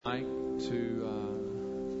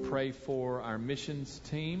to pray for our missions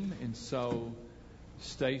team. And so,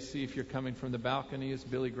 Stacy, if you're coming from the balcony, as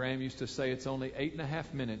Billy Graham used to say, it's only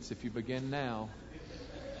 8.5 minutes if you begin now.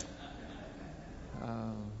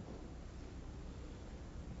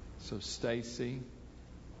 So Stacy,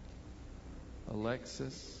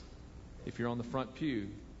 Alexis, if you're on the front pew,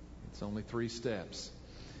 it's only 3 steps.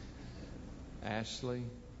 Ashley.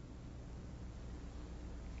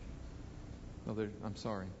 Oh, I'm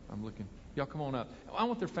sorry. I'm looking. Y'all come on up. I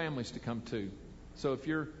want their families to come too. So if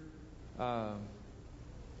you're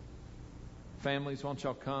families, why don't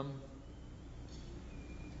y'all come?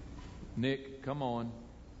 Nick, come on.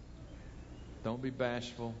 Don't be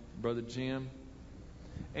bashful. Brother Jim.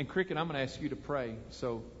 And Cricket, I'm going to ask you to pray.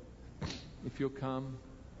 So if you'll come.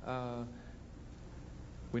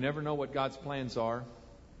 We never know what God's plans are.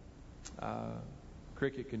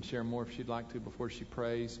 Cricket can share more if she'd like to before she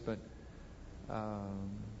prays. But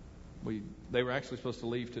they were actually supposed to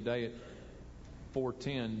leave today at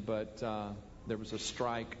 4:10, but there was a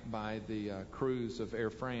strike by the crews of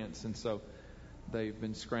Air France, and so they've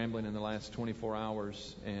been scrambling in the last 24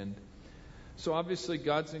 hours. And so obviously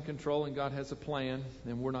God's in control and God has a plan,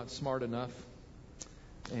 and we're not smart enough.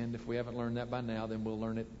 And if we haven't learned that by now, then we'll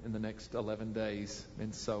learn it in the next 11 days.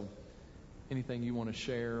 And so anything you want to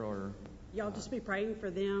share? Or y'all just be praying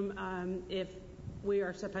for them. If we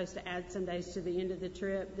are supposed to add some days to the end of the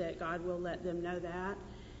trip, that God will let them know that,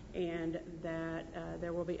 and that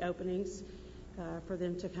there will be openings for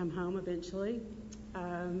them to come home eventually.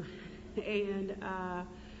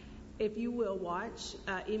 If you will watch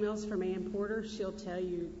emails from Ann Porter, she'll tell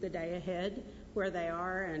you the day ahead where they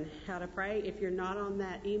are and how to pray. If you're not on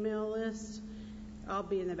that email list, I'll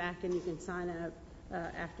be in the back and you can sign up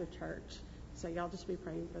after church. So y'all just be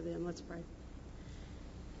praying for them. Let's pray.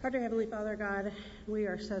 Our dear Heavenly Father, God, we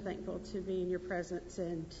are so thankful to be in your presence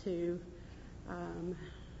and to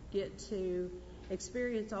get to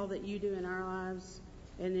experience all that you do in our lives,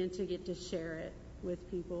 and then to get to share it with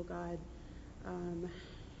people, God.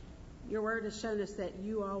 Your word has shown us that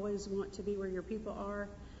you always want to be where your people are,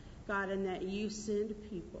 God, and that you send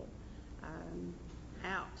people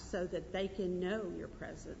out so that they can know your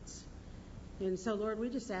presence. And so, Lord, we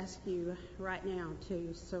just ask you right now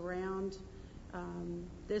to surround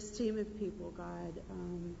this team of people, God,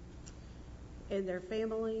 and their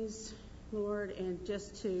families, Lord, and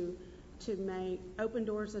just to make open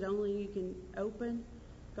doors that only you can open,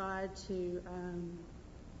 God, to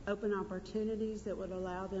open opportunities that would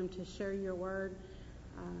allow them to share your word,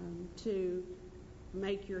 to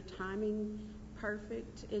make your timing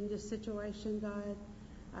perfect in this situation, God.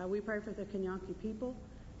 We pray for the Kanyanke people,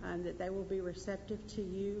 that they will be receptive to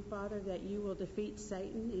you, Father, that you will defeat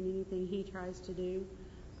Satan in anything he tries to do,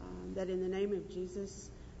 that in the name of Jesus,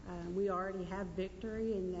 we already have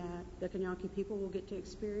victory, and that the Kanyanke people will get to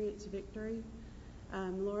experience victory,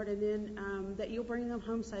 Lord, and then that you'll bring them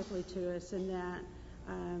home safely to us, and that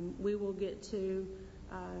we will get to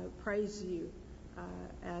praise you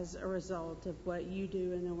as a result of what you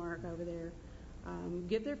do in the work over there.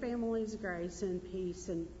 Give their families grace and peace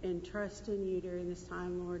and trust in you during this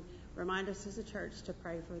time, Lord. Remind us as a church to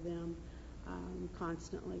pray for them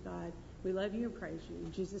constantly, God. We love you and praise you.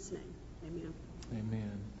 In Jesus' name, amen.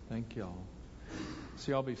 Amen. Thank y'all.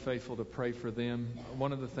 So y'all be faithful to pray for them.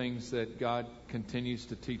 One of the things that God continues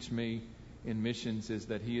to teach me in missions is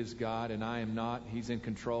that He is God and I am not. He's in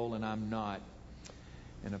control and I'm not.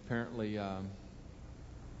 And apparently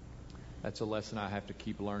that's a lesson I have to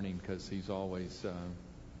keep learning, because He's always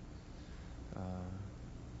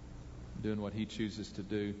doing what He chooses to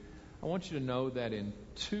do. I want you to know that in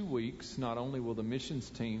 2 weeks, not only will the missions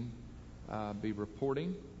team be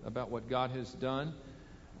reporting about what God has done,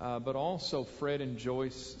 but also Fred and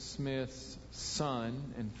Joyce Smith's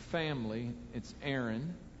son and family. It's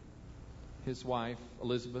Aaron, his wife,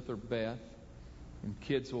 Elizabeth or Beth, and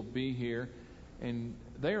kids will be here. And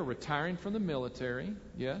they are retiring from the military,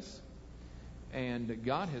 yes, and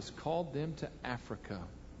God has called them to Africa.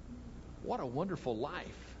 What a wonderful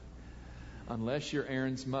life, unless you're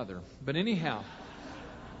Aaron's mother. But anyhow,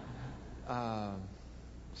 they're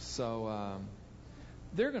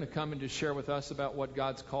going to come and just share with us about what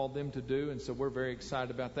God's called them to do, and so we're very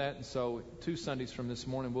excited about that. And so 2 Sundays from this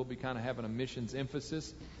morning, we'll be kind of having a missions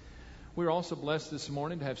emphasis. We're also blessed this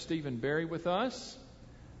morning to have Stephen Berry with us,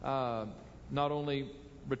 not only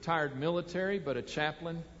retired military, but a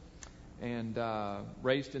chaplain, and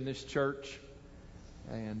raised in this church.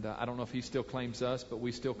 And I don't know if he still claims us, but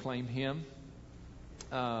we still claim him.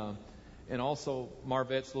 And also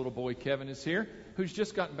Marvette's little boy Kevin is here, who's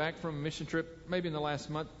just gotten back from a mission trip, maybe in the last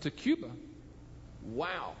month, to Cuba.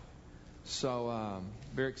 Wow. So,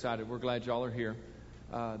 very excited. We're glad y'all are here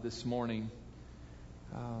this morning.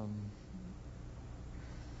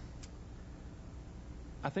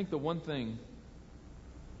 I think the one thing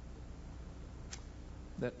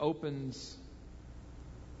that opens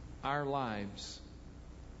our lives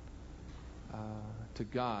to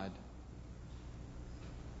God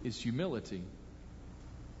is humility.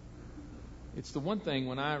 It's the one thing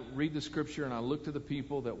when I read the Scripture and I look to the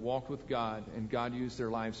people that walked with God and God used their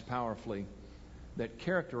lives powerfully, that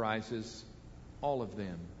characterizes all of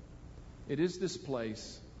them. It is this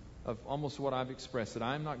place of almost what I've expressed, that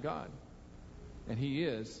I am not God, and He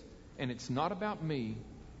is, and it's not about me,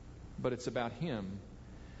 but it's about Him.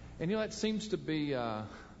 And that seems to be a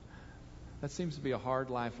hard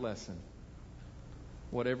life lesson,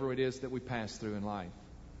 whatever it is that we pass through in life.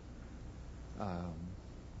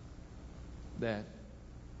 That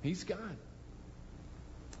He's God.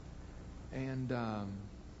 And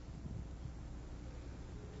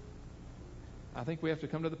I think we have to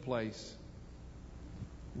come to the place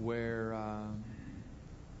where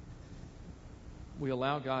we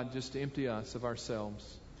allow God just to empty us of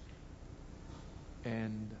ourselves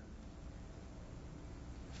and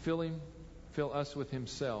fill us with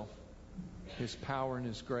Himself, His power and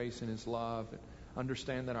His grace and His love.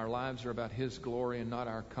 Understand that our lives are about His glory and not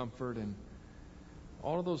our comfort, and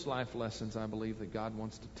all of those life lessons I believe that God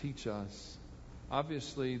wants to teach us.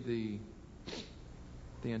 Obviously, the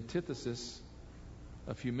antithesis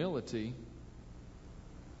of humility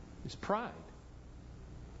is pride.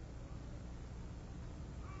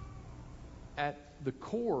 At the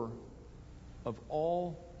core of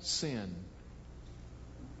all sin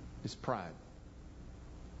is pride.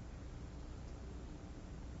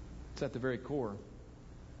 It's at the very core,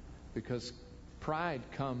 because pride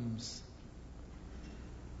comes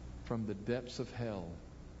from the depths of hell.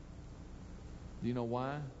 Do you know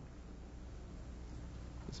why?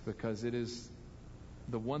 It's because it is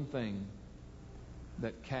the one thing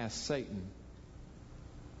that casts Satan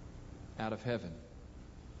out of heaven.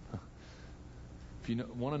 If you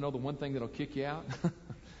want to know the one thing that'll kick you out,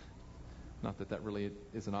 not that really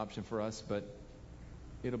is an option for us, but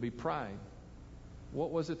it'll be pride.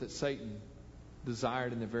 What was it that Satan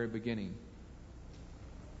desired in the very beginning?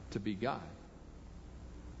 To be God.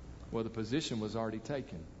 Well, the position was already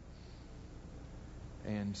taken.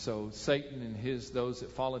 And so Satan and those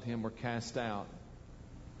that followed him were cast out.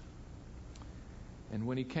 And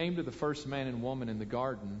when he came to the first man and woman in the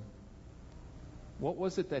garden, what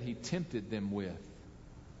was it that he tempted them with?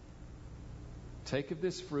 Take of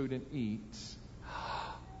this fruit and eat,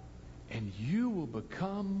 and you will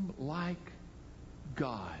become like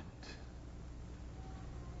God.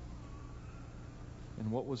 And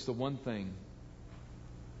what was the one thing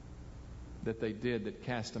that they did that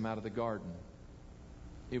cast them out of the garden?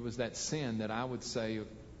 It was that sin that I would say,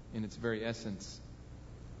 in its very essence,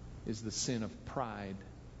 is the sin of pride,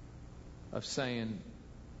 of saying,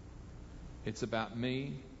 it's about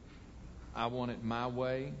me, I want it my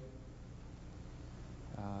way,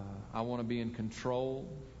 I want to be in control,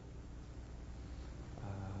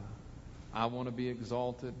 I want to be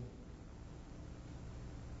exalted.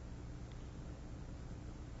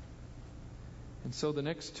 And so the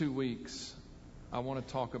next 2 weeks, I want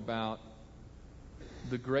to talk about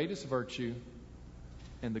the greatest virtue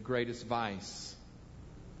and the greatest vice.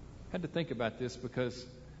 I had to think about this because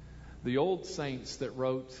the old saints that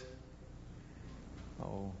wrote,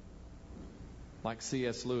 like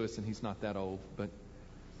C.S. Lewis, and he's not that old, but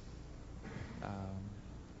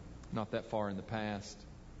not that far in the past.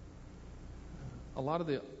 A lot of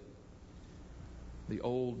the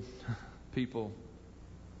old people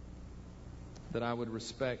that I would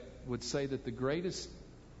respect would say that the greatest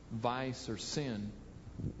vice or sin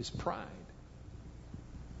is pride.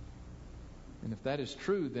 And if that is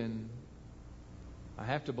true, then I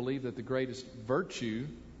have to believe that the greatest virtue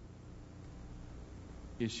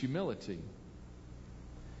is humility.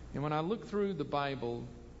 And when I look through the Bible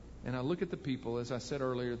and I look at the people, as I said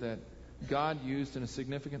earlier, that God used in a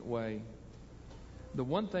significant way, the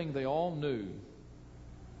one thing they all knew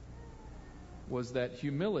was that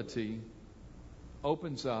humility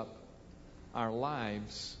opens up our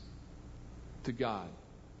lives to God.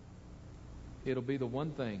 It'll be the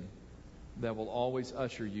one thing that will always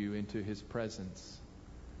usher you into His presence.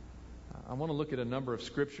 I want to look at a number of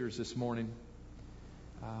scriptures this morning.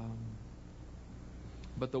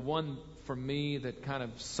 But the one for me that kind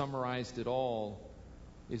of summarized it all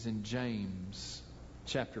is in James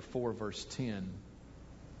chapter 4, verse 10.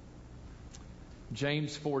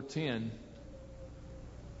 James 4:10.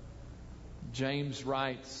 James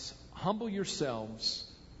writes, "Humble yourselves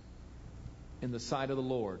in the sight of the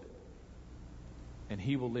Lord, and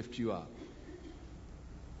He will lift you up.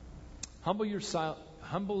 Humble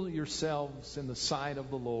yourselves in the sight of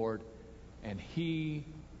the Lord, and He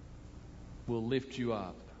will lift you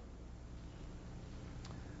up.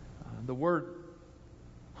 The word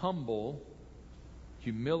humble,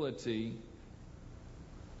 humility,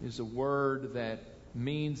 is a word that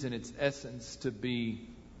means in its essence to be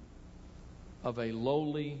of a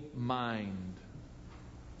lowly mind,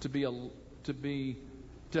 to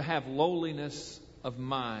have lowliness of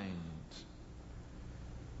mind.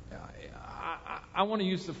 I want to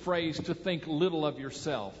use the phrase to think little of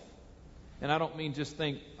yourself. And I don't mean just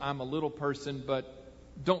think I'm a little person, but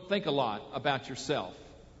don't think a lot about yourself.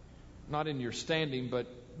 Not in your standing, but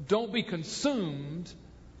don't be consumed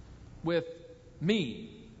with me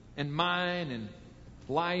and mine and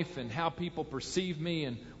life and how people perceive me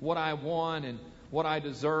and what I want and what I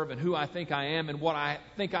deserve and who I think I am and what I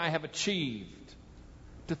think I have achieved.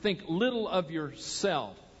 To think little of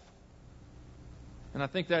yourself. And I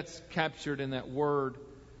think that's captured in that word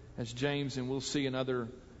as James, and we'll see in other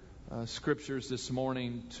scriptures this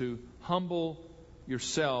morning, to humble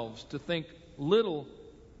yourselves, to think little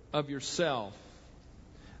of yourself.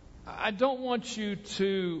 I don't want you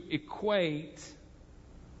to equate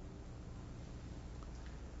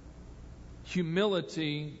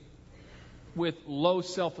humility with low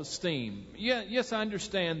self-esteem. Yes, I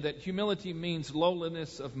understand that humility means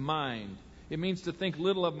lowliness of mind. It means to think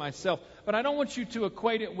little of myself. But I don't want you to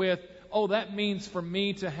equate it with, oh, that means for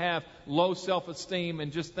me to have low self-esteem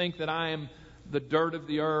and just think that I am the dirt of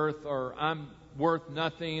the earth, or I'm worth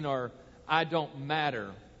nothing, or I don't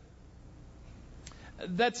matter.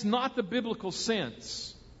 That's not the biblical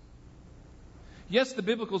sense. Yes, the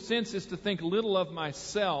biblical sense is to think little of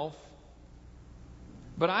myself,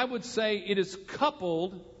 but I would say it is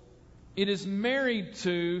married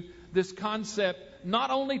to this concept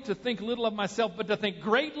not only to think little of myself, but to think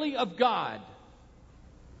greatly of God.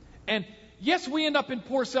 And yes, we end up in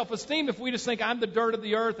poor self-esteem if we just think I'm the dirt of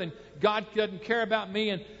the earth and God doesn't care about me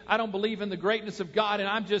and I don't believe in the greatness of God and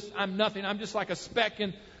I'm nothing. I'm just like a speck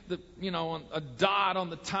in a dot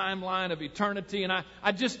on the timeline of eternity and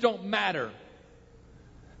I just don't matter.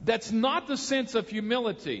 That's not the sense of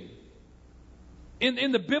humility.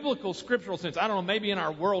 In the biblical scriptural sense, I don't know, maybe in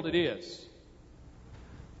our world it is.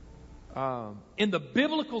 In the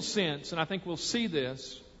biblical sense, and I think we'll see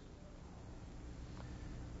this,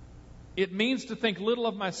 it means to think little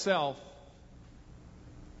of myself,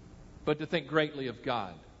 but to think greatly of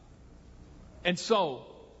God. And so,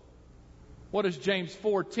 what does James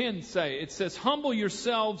 4:10 say? It says, humble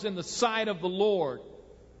yourselves in the sight of the Lord.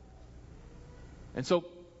 And so,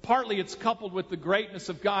 partly it's coupled with the greatness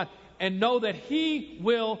of God, and know that He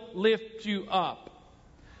will lift you up.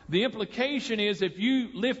 The implication is if you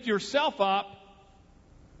lift yourself up,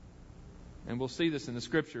 and we'll see this in the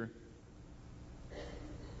Scripture,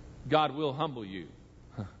 God will humble you.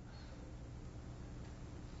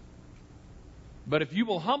 But if you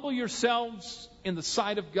will humble yourselves in the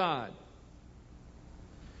sight of God,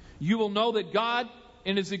 you will know that God,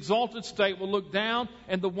 in His exalted state, will look down,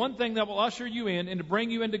 and the one thing that will usher you in and to bring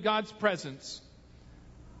you into God's presence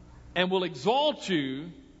and will exalt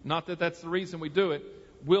you, not that that's the reason we do it,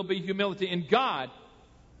 will be humility. And God,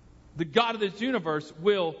 the God of this universe,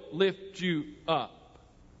 will lift you up.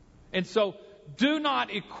 And so, do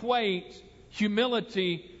not equate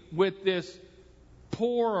humility with this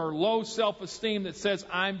poor or low self-esteem that says,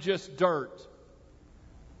 I'm just dirt.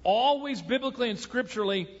 Always biblically and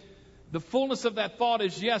scripturally, the fullness of that thought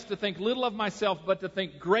is, yes, to think little of myself, but to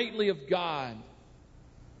think greatly of God.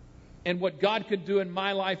 And what God could do in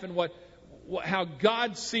my life and how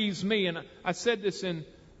God sees me. And I said this in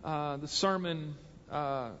the sermon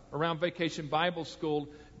around Vacation Bible School,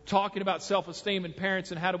 talking about self-esteem and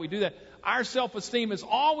parents and how do we do that. Our self-esteem is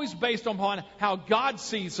always based upon how God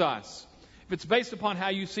sees us. If it's based upon how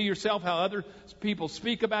you see yourself, how other people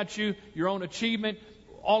speak about you, your own achievement,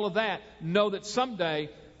 all of that, know that someday,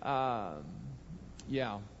 you're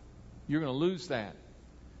going to lose that.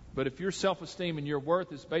 But if your self-esteem and your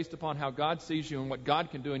worth is based upon how God sees you and what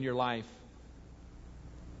God can do in your life,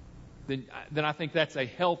 then I think that's a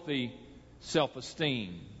healthy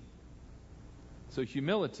self-esteem. So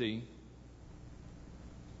humility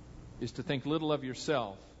is to think little of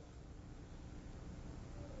yourself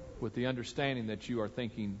with the understanding that you are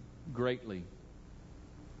thinking greatly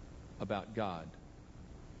about God.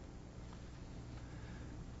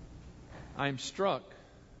 I am struck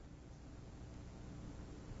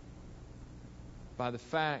by the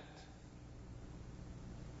fact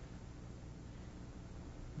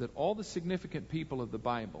that all the significant people of the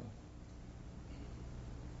Bible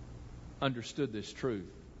understood this truth.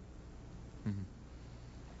 Mm-hmm.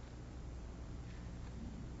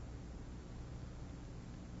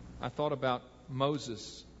 I thought about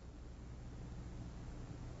Moses,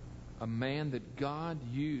 a man that God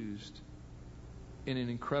used in an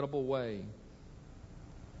incredible way.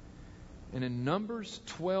 And in Numbers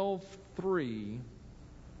 12:3,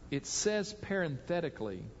 it says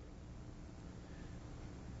parenthetically,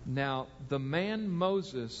 "Now the man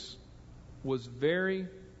Moses was very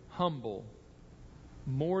humble,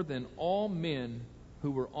 more than all men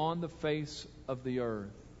who were on the face of the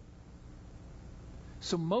earth."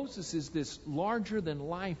 So Moses is this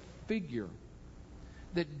larger-than-life figure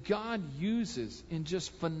that God uses in just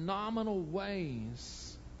phenomenal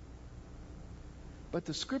ways. But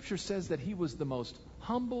the Scripture says that he was the most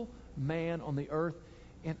humble man on the earth.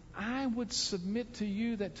 And I would submit to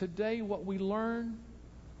you that today what we learn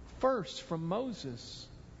first from Moses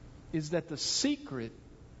is that the secret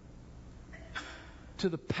to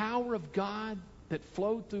the power of God that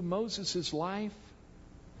flowed through Moses' life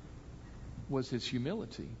was his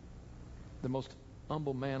humility. The most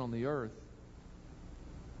humble man on the earth.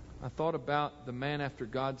 I thought about the man after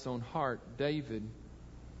God's own heart, David.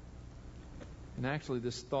 And actually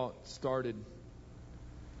this thought started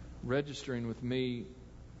registering with me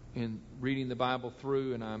in reading the Bible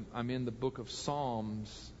through, and I'm in the book of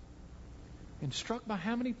Psalms, and struck by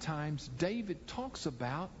how many times David talks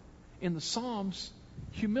about in the Psalms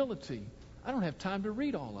humility. I don't have time to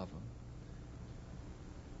read all of them.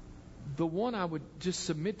 The one I would just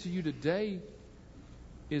submit to you today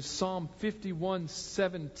is Psalm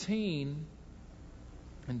 51:17,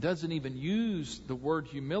 and doesn't even use the word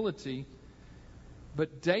humility.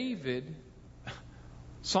 But David,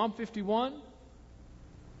 Psalm 51,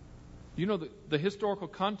 you know the historical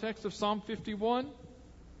context of Psalm 51?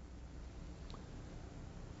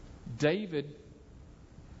 David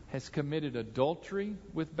has committed adultery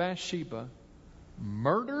with Bathsheba,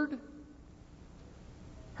 murdered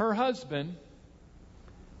her husband,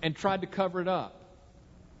 and tried to cover it up.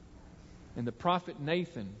 And the prophet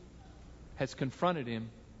Nathan has confronted him,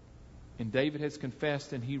 and David has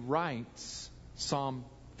confessed, and he writes Psalm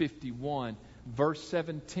 51, verse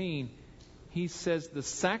 17. He says, "The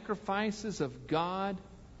sacrifices of God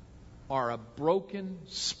are a broken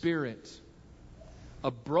spirit, a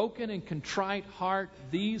broken and contrite heart.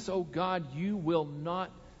 These, O God, you will not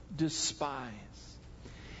despise."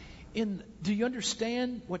 Do you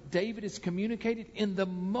understand what David has communicated? In the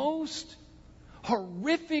most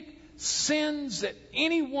horrific sins that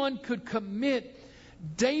anyone could commit,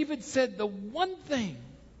 David said, the one thing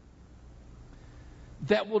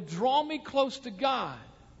that will draw me close to God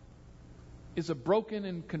is a broken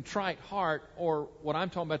and contrite heart, or what I'm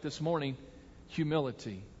talking about this morning,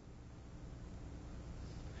 humility.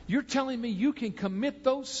 You're telling me you can commit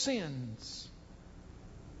those sins,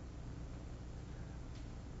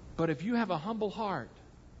 but if you have a humble heart,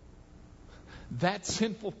 that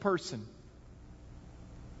sinful person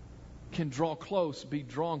can be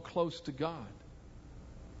drawn close to God.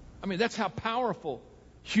 I mean, that's how powerful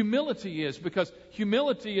humility is, because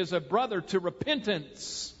humility is a brother to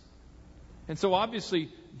repentance. And so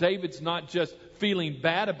obviously David's not just feeling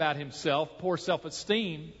bad about himself, poor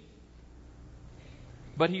self-esteem,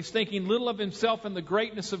 but he's thinking little of himself and the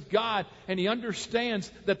greatness of God, and he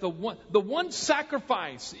understands that the one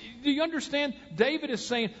sacrifice. Do you understand? David is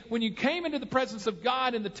saying, when you came into the presence of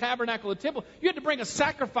God in the tabernacle of the temple, you had to bring a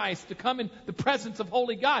sacrifice to come in the presence of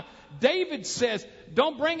holy God. David says,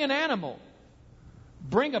 don't bring an animal.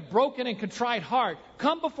 Bring a broken and contrite heart.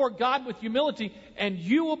 Come before God with humility, and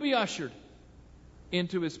you will be ushered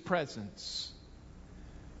into His presence.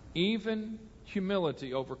 Even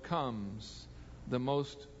humility overcomes the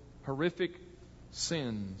most horrific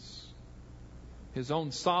sins. His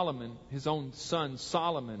own son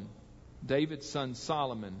Solomon, David's son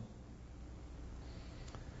Solomon,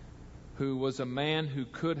 who was a man who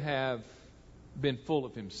could have been full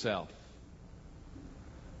of himself.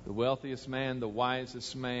 The wealthiest man, the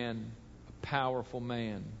wisest man, a powerful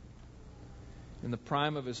man. In the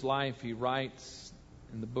prime of his life, he writes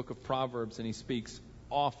in the book of Proverbs, and he speaks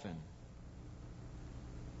often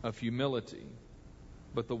of humility.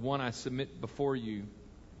 But the one I submit before you,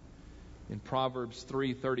 in Proverbs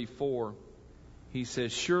 3:34, he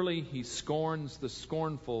says, "Surely he scorns the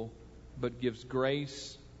scornful, but gives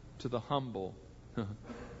grace to the humble."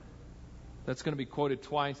 That's going to be quoted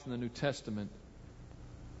twice in the New Testament.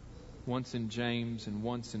 Once in James and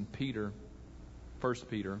once in Peter, 1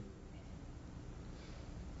 Peter.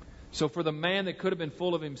 So for the man that could have been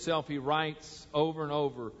full of himself, he writes over and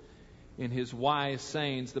over in his wise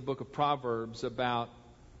sayings, the book of Proverbs, about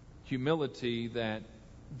humility, that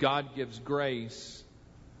God gives grace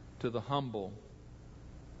to the humble.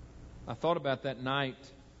 I thought about that night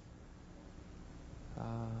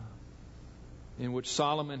in which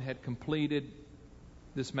Solomon had completed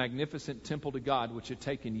this magnificent temple to God, which had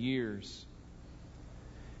taken years.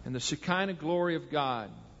 And the Shekinah glory of God,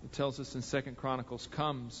 it tells us in 2 Chronicles,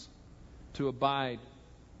 comes to abide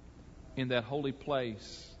in that holy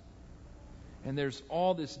place. And there's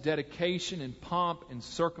all this dedication and pomp and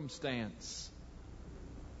circumstance.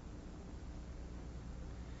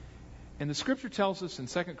 And the Scripture tells us in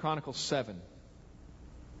 2 Chronicles 7,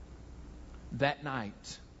 that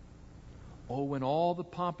night, when all the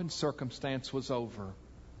pomp and circumstance was over,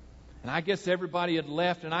 and I guess everybody had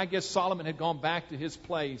left, and I guess Solomon had gone back to his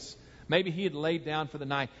place. Maybe he had laid down for the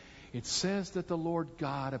night. It says that the Lord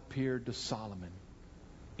God appeared to Solomon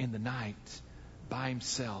in the night by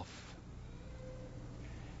himself.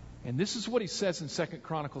 And this is what he says in 2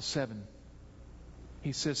 Chronicles 7.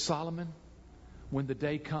 He says, Solomon, when the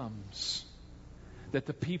day comes that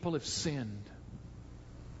the people have sinned,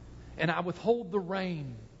 and I withhold the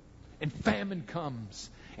rain, and famine comes,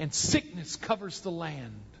 and sickness covers the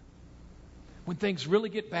land, when things really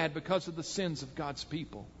get bad because of the sins of God's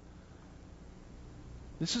people,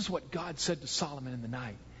 this is what God said to Solomon in the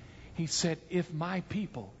night. He said, if my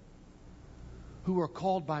people who are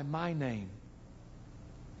called by my name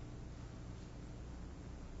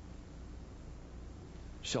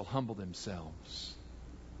shall humble themselves.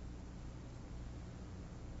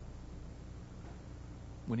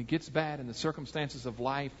 When it gets bad and the circumstances of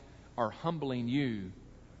life are humbling you,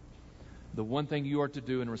 the one thing you are to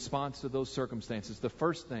do in response to those circumstances, the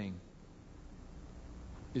first thing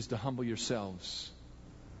is to humble yourselves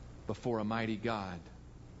before a mighty God.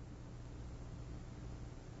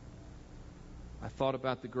 I thought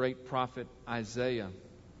about the great prophet Isaiah.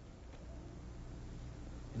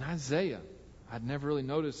 And Isaiah, I'd never really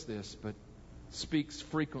noticed this, but speaks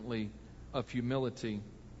frequently of humility.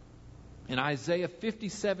 In Isaiah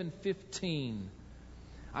 57:15,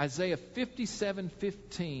 Isaiah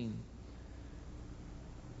 57:15,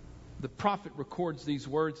 the prophet records these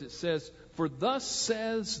words. It says, for thus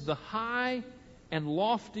says the high and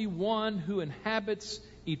lofty one who inhabits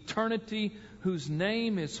eternity, whose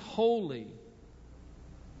name is holy.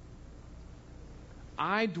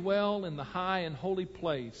 I dwell in the high and holy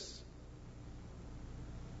place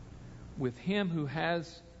with him who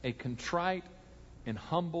has a contrite and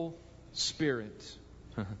humble spirit,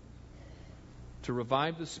 to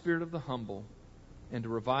revive the spirit of the humble and to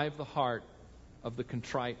revive the heart of the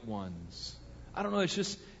contrite ones. I don't know,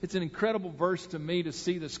 it's an incredible verse to me to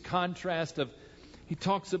see this contrast of, he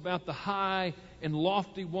talks about the high and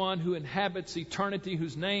lofty one who inhabits eternity,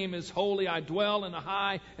 whose name is holy. I dwell in a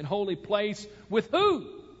high and holy place. With who?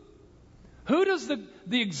 Who does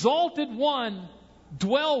the exalted one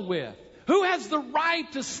dwell with? Who has the right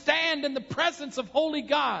to stand in the presence of holy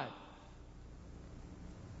God?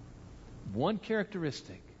 One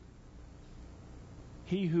characteristic.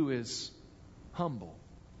 He who is humble.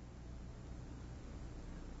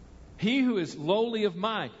 He who is lowly of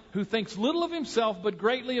mind, who thinks little of himself but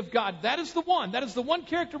greatly of God. That is the one. That is the one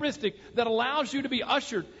characteristic that allows you to be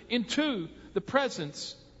ushered into the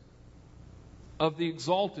presence of the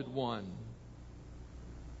exalted one.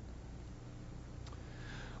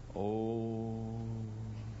 Oh,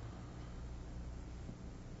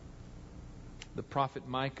 the prophet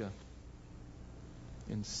Micah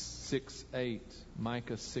in 6:8,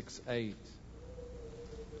 Micah 6:8,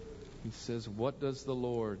 he says, what does the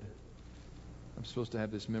Lord... I'm supposed to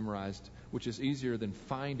have this memorized, which is easier than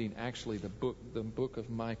finding actually the book of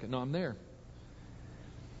Micah. No, I'm there.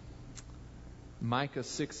 Micah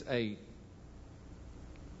 6:8.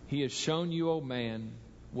 He has shown you, O man,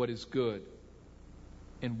 what is good.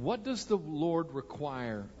 And what does the Lord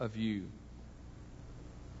require of you?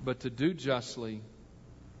 But to do justly,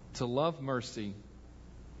 to love mercy,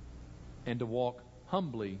 and to walk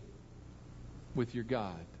humbly with your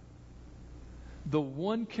God. The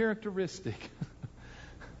one characteristic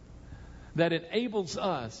that enables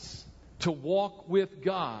us to walk with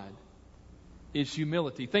God is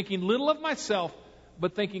humility. Thinking little of myself,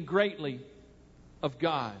 but thinking greatly of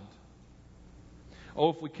God. Oh,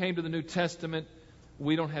 if we came to the New Testament,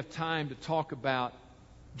 we don't have time to talk about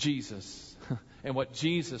Jesus and what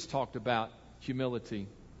Jesus talked about humility.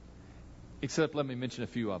 Except let me mention a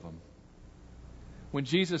few of them. When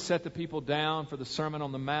Jesus set the people down for the Sermon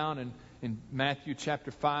on the Mount in Matthew chapter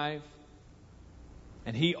 5,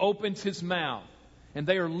 and he opens his mouth, and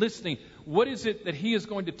they are listening. What is it that he is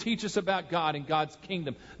going to teach us about God and God's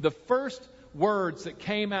kingdom? The first words that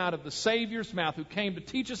came out of the Savior's mouth, who came to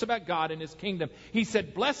teach us about God and his kingdom, he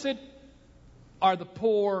said, blessed are the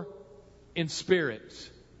poor in spirit,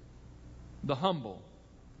 the humble,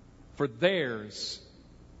 for theirs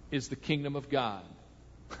is the kingdom of God.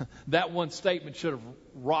 That one statement should have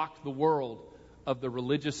rocked the world of the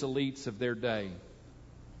religious elites of their day.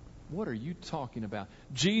 What are you talking about?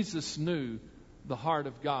 Jesus knew the heart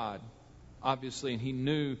of God, obviously, and he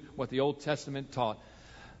knew what the Old Testament taught.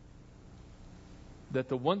 That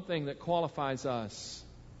the one thing that qualifies us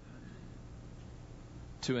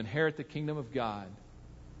to inherit the kingdom of God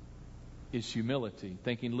is humility,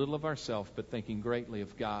 thinking little of ourselves, but thinking greatly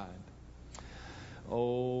of God.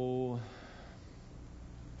 Oh,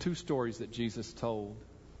 two stories that Jesus told.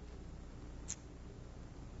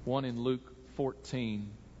 One in Luke 14.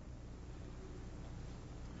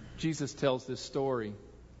 Jesus tells this story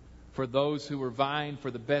for those who were vying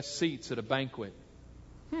for the best seats at a banquet.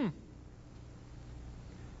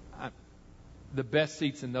 The best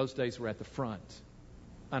seats in those days were at the front.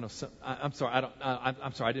 I know. I'm sorry.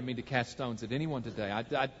 I'm sorry. I didn't mean to cast stones at anyone today.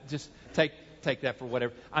 I just take that for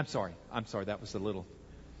whatever. I'm sorry. That was a little.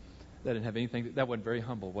 That didn't have anything. That wasn't very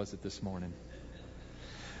humble, was it, this morning?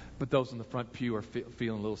 But those in the front pew are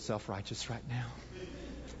feeling a little self-righteous right now.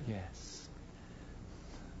 Yes.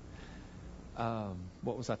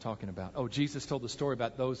 What was I talking about? Oh, Jesus told the story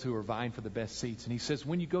about those who are vying for the best seats, and he says,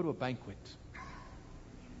 when you go to a banquet,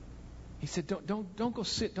 he said, don't go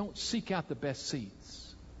sit. Don't seek out the best seats.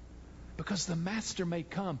 Because the master may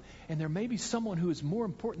come, and there may be someone who is more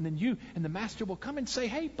important than you, and the master will come and say,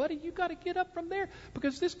 hey, buddy, you got to get up from there,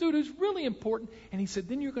 because this dude is really important. And he said,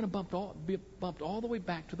 then you're going to be bumped all the way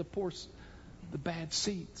back to the bad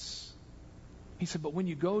seats. He said, but when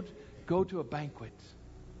you go to a banquet,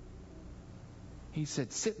 he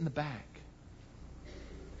said, sit in the back,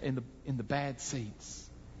 in the bad seats.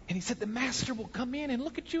 And he said, the master will come in and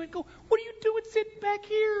look at you and go, what are you doing sitting back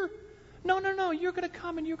here? No, you're going to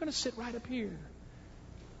come and you're going to sit right up here.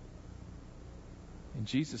 And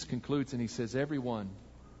Jesus concludes and he says, everyone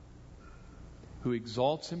who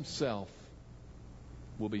exalts himself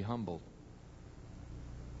will be humbled.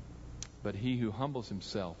 But he who humbles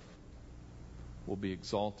himself will be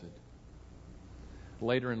exalted.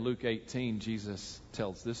 Later in Luke 18, Jesus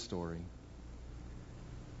tells this story.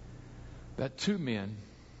 About two men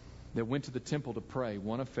that went to the temple to pray,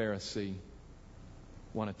 one a Pharisee,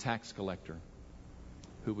 one a tax collector,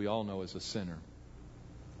 who we all know as a sinner.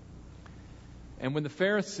 And when the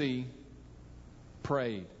Pharisee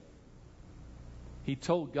prayed, he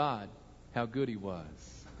told God how good he was.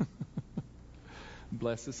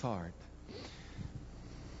 Bless his heart.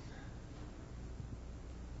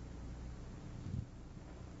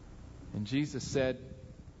 And Jesus said,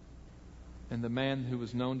 and the man who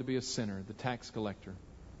was known to be a sinner, the tax collector,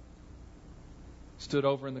 stood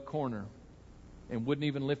over in the corner and wouldn't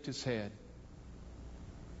even lift his head.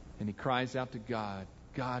 And he cries out to God,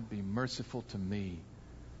 God, be merciful to me,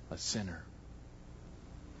 a sinner.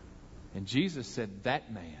 And Jesus said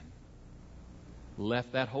that man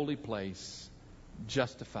left that holy place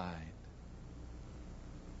justified,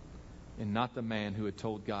 and not the man who had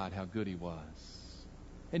told God how good he was.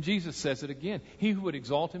 And Jesus says it again. He who would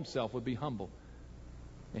exalt himself would be humble,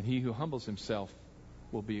 and he who humbles himself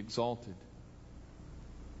will be exalted.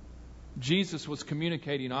 Jesus was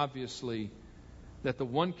communicating, obviously, that the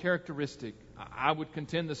one characteristic, I would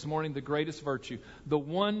contend this morning, the greatest virtue, the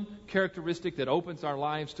one characteristic that opens our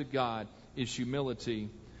lives to God is humility.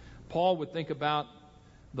 Paul would think about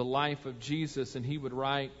the life of Jesus, and he would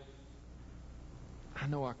write, I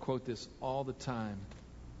know I quote this all the time,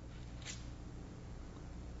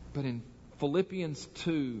 but in Philippians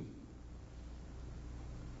 2,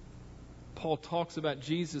 Paul talks about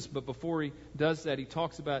Jesus, but before he does that, he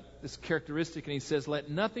talks about this characteristic, and he says, let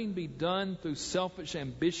nothing be done through selfish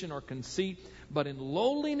ambition or conceit, but in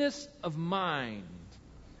lowliness of mind.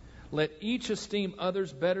 Let each esteem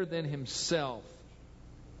others better than himself.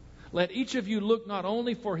 Let each of you look not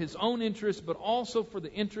only for his own interest, but also for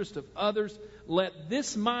the interest of others. Let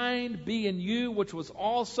this mind be in you, which was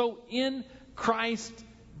also in Christ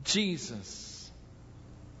Jesus.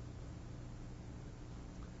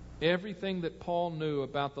 Everything that Paul knew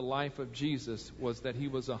about the life of Jesus was that he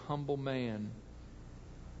was a humble man.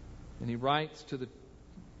 And he writes to the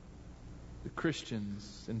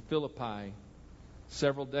Christians in Philippi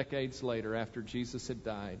several decades later after Jesus had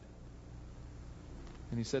died.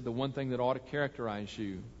 And he said the one thing that ought to characterize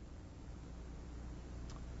you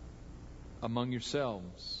among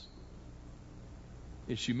yourselves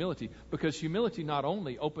is humility. Because humility not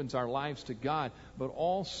only opens our lives to God, but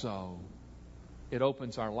also it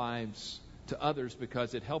opens our lives to others,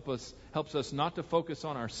 because it helps us not to focus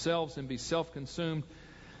on ourselves and be self-consumed.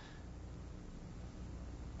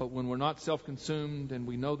 But when we're not self-consumed and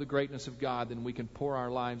we know the greatness of God, then we can pour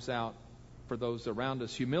our lives out for those around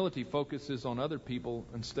us. Humility focuses on other people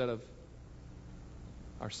instead of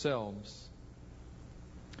ourselves.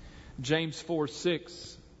 James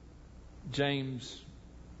 4:6,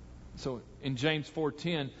 so in James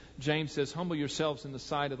 4:10, James says, humble yourselves in the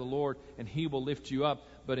sight of the Lord, and He will lift you up.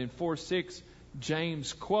 But in 4:6,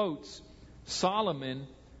 James quotes Solomon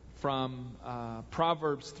from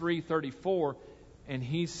Proverbs 3:34, and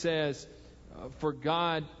he says, for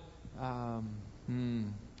God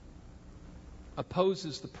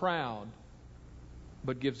opposes the proud,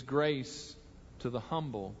 but gives grace to the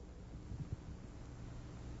humble.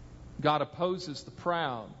 God opposes the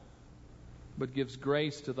proud, but gives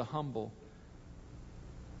grace to the humble.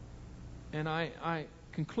 And I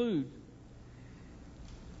conclude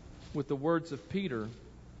with the words of Peter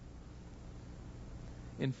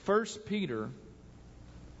in 1 Peter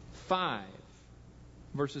 5,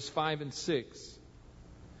 verses 5 and 6.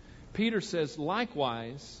 Peter says,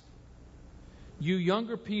 likewise, you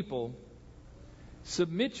younger people,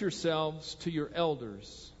 submit yourselves to your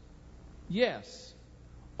elders. Yes,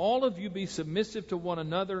 all of you be submissive to one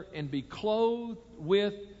another and be clothed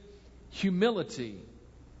with humility.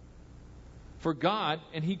 For God,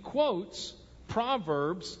 and he quotes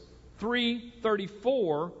Proverbs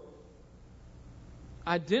 3:34,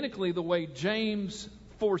 identically the way James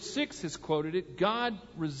 4:6 has quoted it. God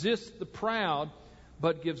resists the proud,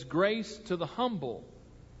 but gives grace to the humble.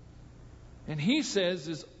 And he says,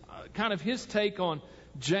 is kind of his take on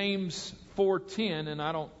James 4:10, and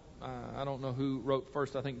I don't know who wrote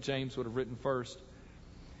first. I think James would have written first.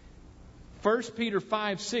 1 Peter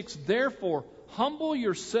 5:6, therefore, humble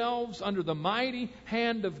yourselves under the mighty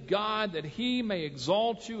hand of God, that He may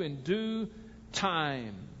exalt you in due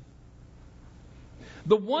time.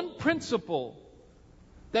 The one principle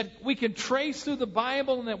that we can trace through the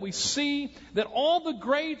Bible and that we see that all the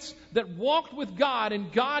greats that walked with God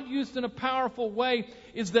and God used in a powerful way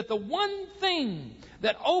is that the one thing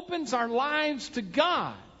that opens our lives to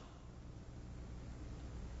God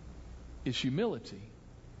is humility.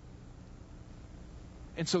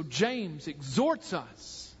 And so James exhorts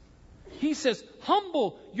us. He says,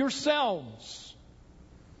 humble yourselves.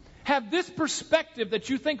 Have this perspective that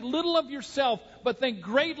you think little of yourself, but think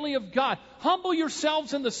greatly of God. Humble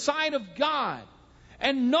yourselves in the sight of God,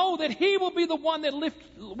 and know that He will be the one that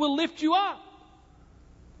will lift you up.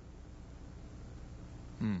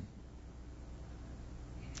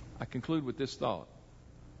 I conclude with this thought.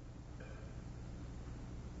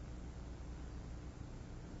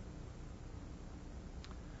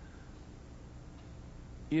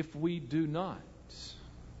 If we do not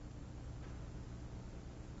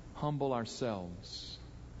humble ourselves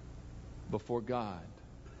before God,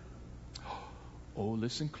 oh,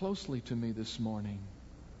 listen closely to me this morning.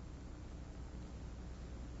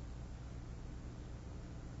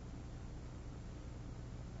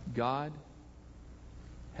 God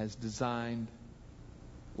has designed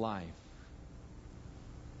life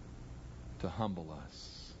to humble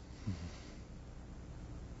us.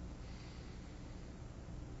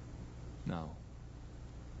 No.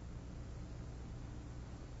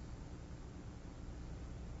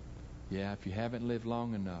 Yeah, if you haven't lived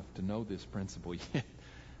long enough to know this principle yet,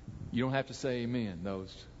 you don't have to say amen,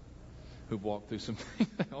 those who've walked through some things.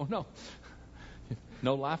 Oh, no.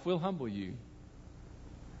 No, life will humble you.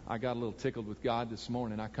 I got a little tickled with God this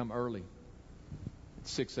morning. I come early at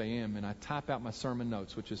 6 a.m. and I type out my sermon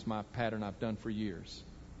notes, which is my pattern I've done for years.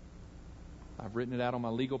 I've written it out on my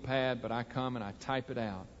legal pad, but I come and I type it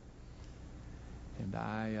out. And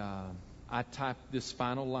I type this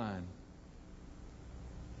final line.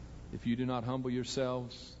 If you do not humble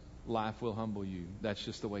yourselves, life will humble you. That's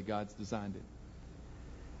just the way God's designed it.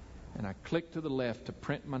 And I click to the left to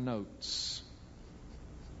print my notes.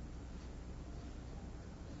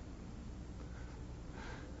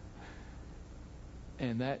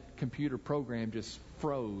 And that computer program just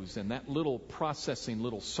froze, and that little processing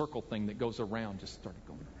little circle thing that goes around just started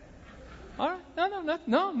going. All right,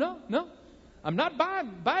 no. I'm not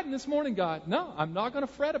Biden this morning, God. No, I'm not going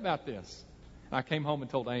to fret about this. I came home and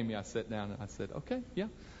told Amy. I sat down and I said, okay, yeah.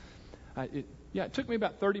 It took me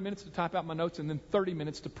about 30 minutes to type out my notes and then 30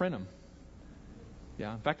 minutes to print them.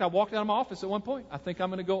 Yeah, in fact, I walked out of my office at one point. I think I'm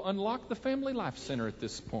going to go unlock the Family Life Center at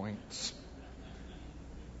this point.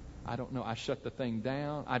 I don't know. I shut the thing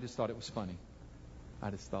down. I just thought it was funny.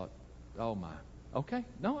 I just thought, oh my. Okay,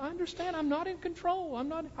 no, I understand. I'm not in control.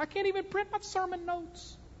 I can't even print my sermon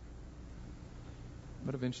notes.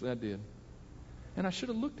 But eventually I did. And I should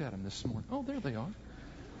have looked at them this morning. Oh, there they are.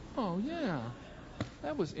 Oh, yeah.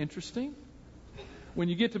 That was interesting. When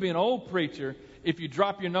you get to be an old preacher, if you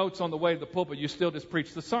drop your notes on the way to the pulpit, you still just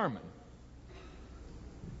preach the sermon.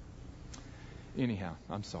 Anyhow,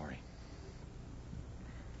 I'm sorry.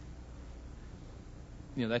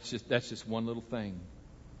 that's just one little thing.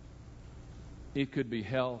 It could be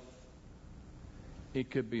health.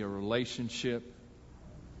 It could be a relationship.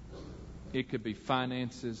 It could be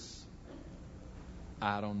finances.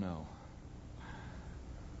 I don't know.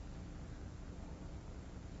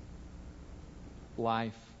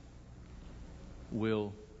 Life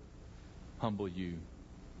will humble you.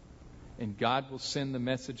 And God will send the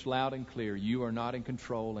message loud and clear. You are not in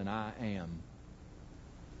control, and I am.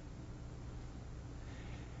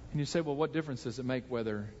 And you say, well, what difference does it make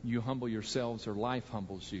whether you humble yourselves or life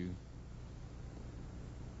humbles you?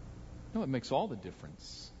 No, it makes all the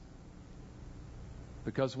difference.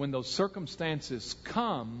 Because when those circumstances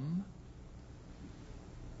come,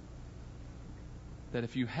 that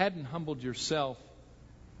if you hadn't humbled yourself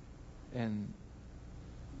and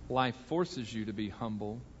life forces you to be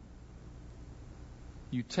humble,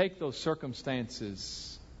 you take those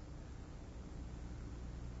circumstances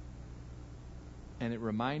and it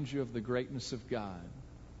reminds you of the greatness of God.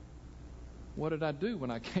 What did I do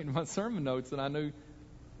when I came to my sermon notes and I knew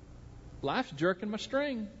life's jerking my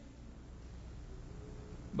string?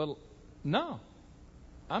 But no,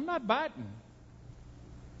 I'm not biting.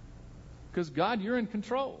 Because God, you're in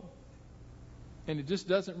control. And it just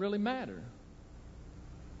doesn't really matter.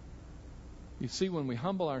 You see, when we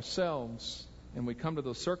humble ourselves and we come to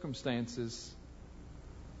those circumstances,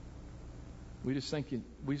 we just say,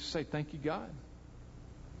 thank you, God.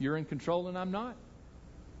 You're in control and I'm not.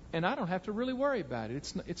 And I don't have to really worry about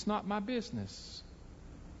it. It's not my business.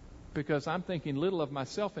 Because I'm thinking little of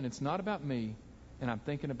myself and it's not about me. And I'm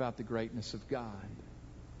thinking about the greatness of God.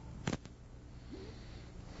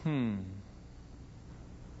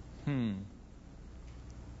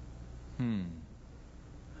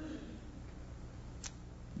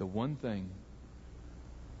 The one thing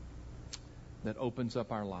that opens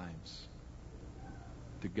up our lives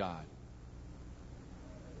to God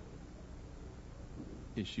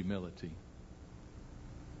is humility.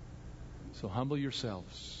 So humble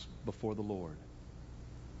yourselves before the Lord,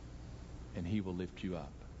 and He will lift you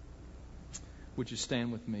up. Would you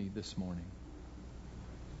stand with me this morning?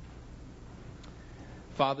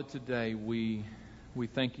 Father, today we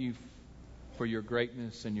thank you for your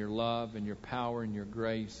greatness and your love and your power and your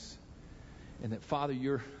grace. And that, Father,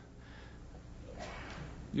 you're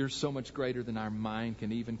so much greater than our mind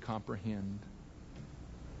can even comprehend.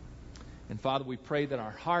 And Father, we pray that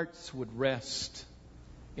our hearts would rest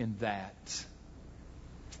in that.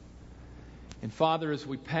 And Father, as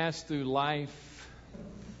we pass through life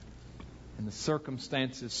and the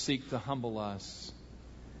circumstances seek to humble us,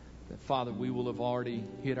 that, Father, we will have already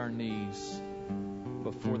hit our knees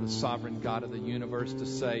before the sovereign God of the universe to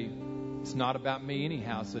say, it's not about me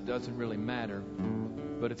anyhow, so it doesn't really matter,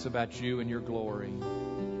 but it's about you and your glory.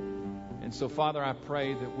 And so, Father, I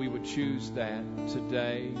pray that we would choose that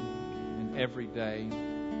today and every day.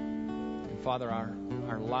 And Father, our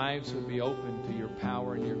lives would be open to your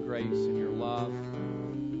power and your grace and your love.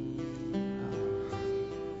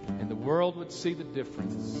 And the world would see the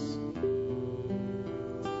difference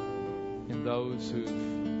in those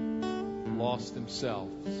who've lost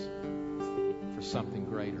themselves for something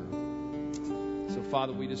greater. So,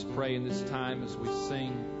 Father, we just pray in this time as we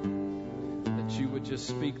sing that you would just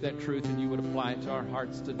speak that truth and you would apply it to our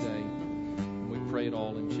hearts today. And we pray it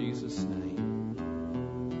all in Jesus' name.